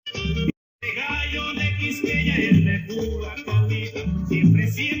maíz que ya es de pura calidad.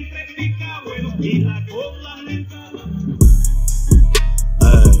 Siempre, siempre pica bueno y la cola mentada.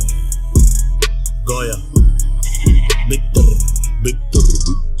 Goya. Victor.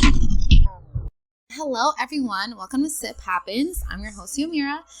 Hello, everyone. Welcome to Sip Happens. I'm your host,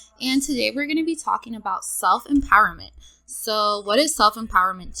 Yomira, and today we're going to be talking about self-empowerment. So, what is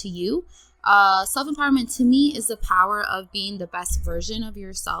self-empowerment to you? Self-empowerment to me is the power of being the best version of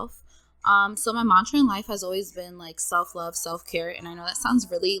yourself. So my mantra in life has always been like self-love, self-care, and I know that sounds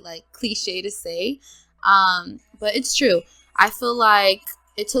really like cliche to say, but it's true. I feel like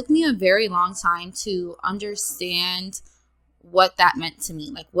it took me a very long time to understand what that meant to me.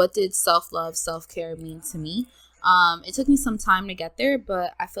 Like, what did self-love, self-care mean to me? It took me some time to get there,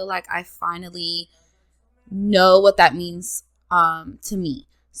 but I feel like I finally know what that means to me.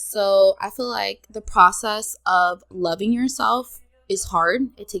 So I feel like the process of loving yourself is hard.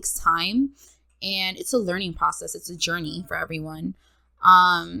 It takes time, and it's a learning process. It's a journey for everyone.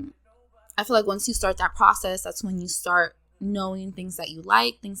 I feel like once you start that process, that's when you start knowing things that you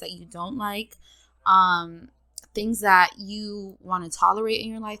like, things that you don't like, things that you want to tolerate in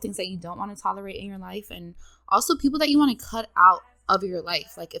your life, things that you don't want to tolerate in your life, and also people that you want to cut out of your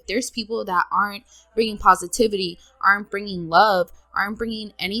life. Like, if there's people that aren't bringing positivity, aren't bringing love, aren't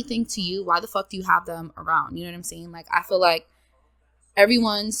bringing anything to you, why the fuck do you have them around? You know what I'm saying? Like, I feel like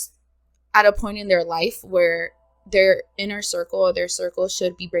everyone's at a point in their life where their inner circle or their circle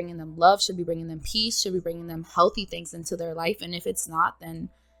should be bringing them love, should be bringing them peace, should be bringing them healthy things into their life. And if it's not, then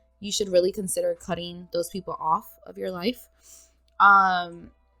you should really consider cutting those people off of your life.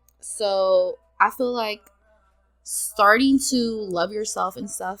 So I feel like starting to love yourself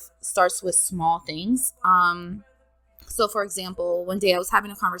and stuff starts with small things. So for example, one day I was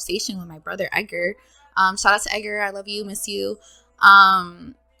having a conversation with my brother, Edgar. Shout out to Edgar. I love you, miss you.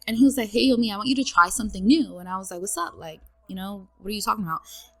 And he was like, hey, Yomi, I want you to try something new. And I was like, what's up? Like, you know, what are you talking about?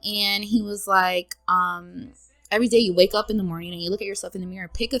 And he was like, every day you wake up in the morning and you look at yourself in the mirror,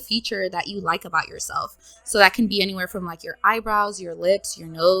 pick a feature that you like about yourself. So that can be anywhere from like your eyebrows, your lips, your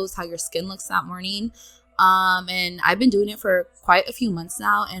nose, how your skin looks that morning. And I've been doing it for quite a few months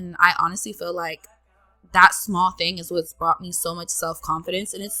now. And I honestly feel like that small thing is what's brought me so much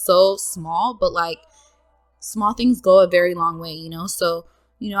self-confidence. And it's so small, but like small things go a very long way, you know? So,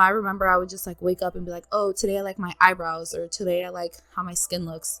 you know, I remember I would just like wake up and be like, oh, today I like my eyebrows, or today I like how my skin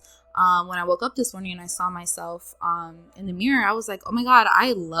looks. When I woke up this morning and I saw myself in the mirror, I was like, oh my God,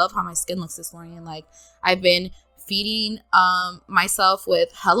 I love how my skin looks this morning. And like, I've been feeding myself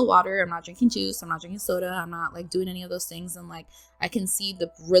with hella water. I'm not drinking juice. I'm not drinking soda. I'm not like doing any of those things. And like, I can see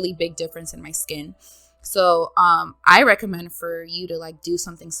the really big difference in my skin. So I recommend for you to like do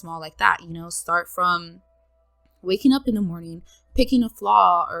something small like that, you know, start from waking up in the morning, picking a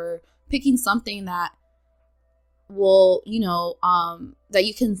flaw or picking something that will, you know, that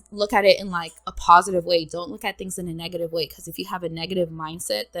you can look at it in like a positive way. Don't look at things in a negative way, because if you have a negative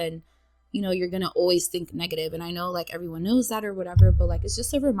mindset, then, you know, you're going to always think negative. And I know like everyone knows that or whatever, but like, it's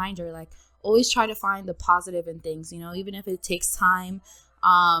just a reminder, like always try to find the positive in things, you know, even if it takes time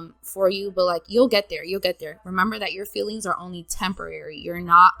for you, but like you'll get there. Remember that your feelings are only temporary. You're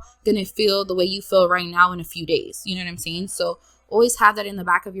not going to feel the way you feel right now in a few days. You know what I'm saying? So always have that in the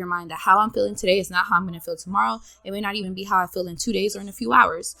back of your mind, that how I'm feeling today is not how I'm going to feel tomorrow. It may not even be how I feel in 2 days or in a few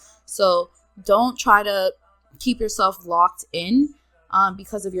hours. So don't try to keep yourself locked in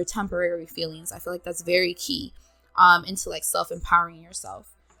because of your temporary feelings. I feel like that's very key into like self-empowering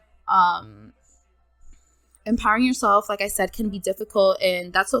yourself. Empowering yourself, like I said, can be difficult,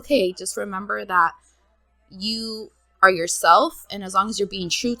 and that's okay. Just remember that you are yourself, and as long as you're being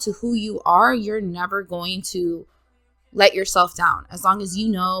true to who you are, you're never going to let yourself down. As long as you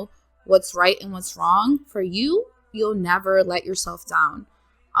know what's right and what's wrong for you, you'll never let yourself down.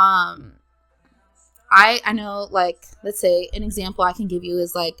 I know, like, let's say an example I can give you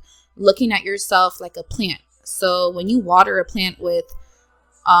is like looking at yourself like a plant. So when you water a plant with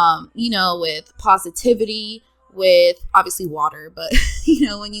you know, with positivity, with obviously water, but you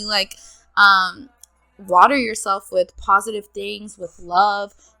know, when you like water yourself with positive things, with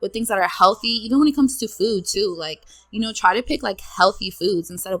love, with things that are healthy, even when it comes to food too, like, you know, try to pick like healthy foods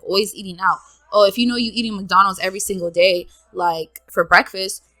instead of always eating out. Oh, if you know you eating McDonald's every single day, like for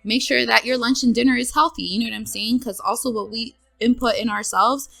breakfast, make sure that your lunch and dinner is healthy. You know what I'm saying? Because also what we input in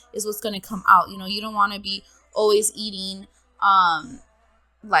ourselves is what's going to come out. You know, you don't want to be always eating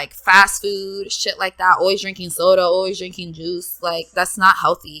like fast food, shit like that, always drinking soda, always drinking juice. Like, that's not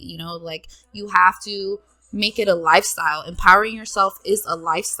healthy, you know? Like, you have to make it a lifestyle. Empowering yourself is a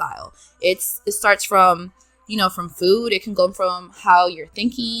lifestyle. It starts from from food. It can go from how you're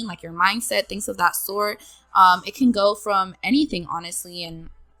thinking, like your mindset, things of that sort. It can go from anything, honestly. And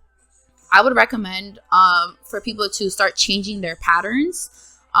I would recommend for people to start changing their patterns.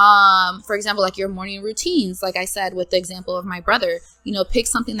 For example, like your morning routines, like I said, with the example of my brother, pick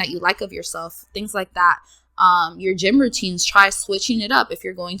something that you like of yourself, things like that. Your gym routines, try switching it up if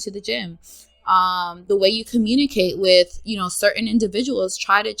you're going to the gym. The way you communicate with, certain individuals,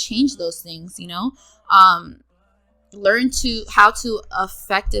 try to change those things, learn how to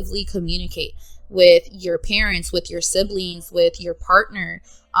effectively communicate with your parents, with your siblings, with your partner,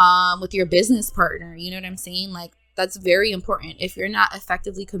 with your business partner. You know what I'm saying? Like, that's very important. If you're not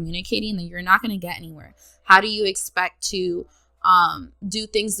effectively communicating, then you're not going to get anywhere. How do you expect to do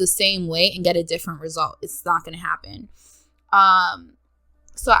things the same way and get a different result? It's not going to happen.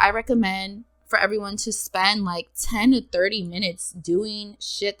 So I recommend for everyone to spend like 10 to 30 minutes doing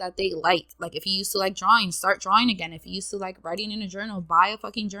shit that they like. Like, if you used to like drawing, start drawing again. If you used to like writing in a journal, buy a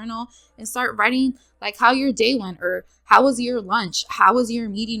fucking journal and start writing like how your day went, or how was your lunch? How was your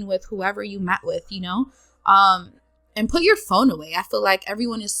meeting with whoever you met with, and put your phone away. I feel like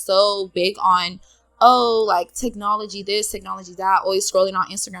everyone is so big on, like technology this, technology that, always scrolling on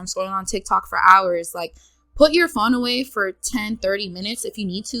Instagram, scrolling on TikTok for hours. Like, put your phone away for 10, 30 minutes. If you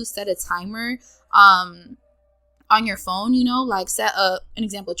need to, set a timer on your phone, like set an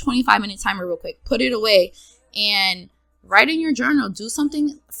example, 25-minute timer real quick. Put it away and write in your journal. Do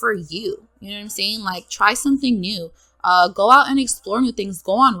something for you. You know what I'm saying? Like, try something new. Go out and explore new things.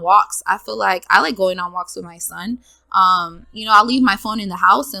 Go on walks. I feel like I like going on walks with my son. I'll leave my phone in the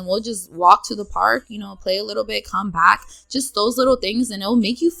house and we'll just walk to the park, play a little bit, come back. Just those little things, and it'll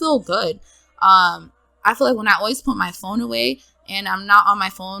make you feel good. I feel like when I always put my phone away and I'm not on my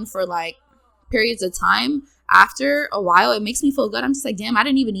phone for like periods of time, after a while, it makes me feel good. I'm just like, damn, I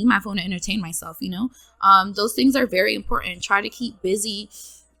didn't even need my phone to entertain myself, Those things are very important. Try to keep busy.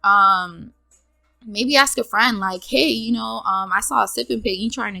 Maybe ask a friend like, hey, I saw a sip and pay. You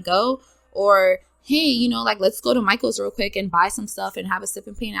trying to go? Or, hey, like, let's go to Michael's real quick and buy some stuff and have a sip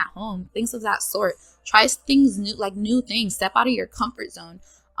and paint at home. Things of that sort. Try things new, like new things. Step out of your comfort zone.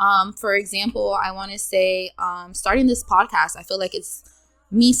 For example, I want to say, starting this podcast, I feel like it's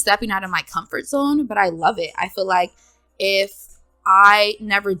me stepping out of my comfort zone, but I love it. I feel like if I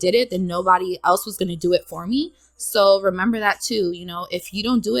never did it, then nobody else was going to do it for me. So remember that too. If you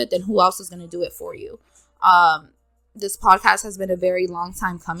don't do it, then who else is going to do it for you? This podcast has been a very long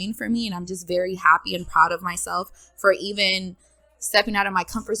time coming for me, and I'm just very happy and proud of myself for even stepping out of my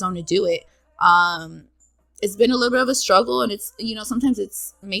comfort zone to do it. It's been a little bit of a struggle, and it's, sometimes it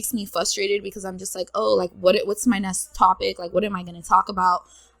makes me frustrated because I'm just like, oh, like what's my next topic? Like, what am I going to talk about?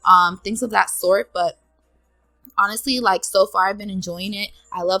 Things of that sort. But honestly, like, so far I've been enjoying it.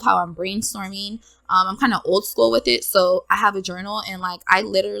 I love how I'm brainstorming. I'm kind of old school with it. So I have a journal, and like, I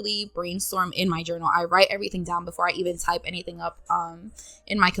literally brainstorm in my journal. I write everything down before I even type anything up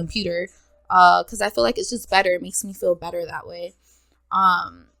in my computer, because I feel like it's just better. It makes me feel better that way.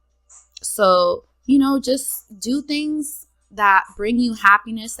 So just do things that bring you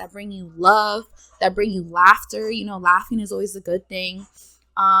happiness, that bring you love, that bring you laughter. Laughing is always a good thing.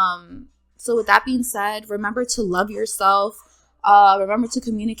 So with that being said, remember to love yourself. Remember to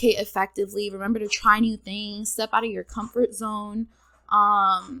communicate effectively. Remember to try new things. Step out of your comfort zone.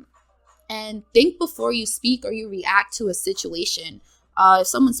 And think before you speak or you react to a situation. If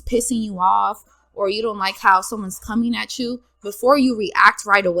someone's pissing you off, or you don't like how someone's coming at you, before you react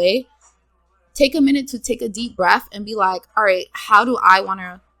right away, take a minute to take a deep breath and be like, all right, how do I want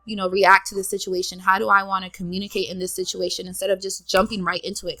to, react to this situation? How do I want to communicate in this situation, instead of just jumping right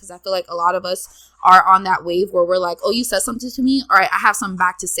into it? Because I feel like a lot of us are on that wave where we're like, oh, you said something to me. All right, I have something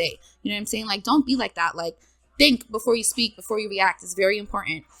back to say. You know what I'm saying? Like, don't be like that. Like, think before you speak, before you react. It's very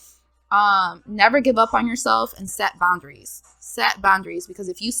important. Never give up on yourself, and set boundaries. Set boundaries, because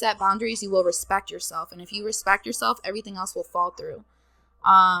if you set boundaries, you will respect yourself. And if you respect yourself, everything else will fall through.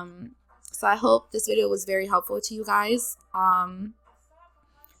 So I hope this video was very helpful to you guys.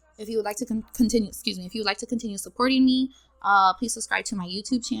 If you would like to continue supporting me, please subscribe to my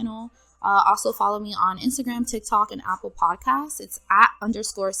YouTube channel. Also follow me on Instagram, TikTok, and Apple Podcasts. It's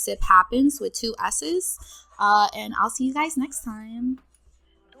 @_sip_happens with 2 S's. And I'll see you guys next time.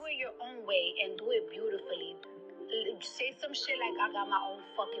 Do it your own way and do it beautifully. Say some shit like, I got my own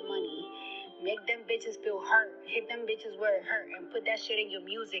fucking money. Make them bitches feel hurt. Hit them bitches where it hurt. And put that shit in your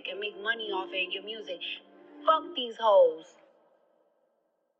music and make money off it in your music. Fuck these hoes.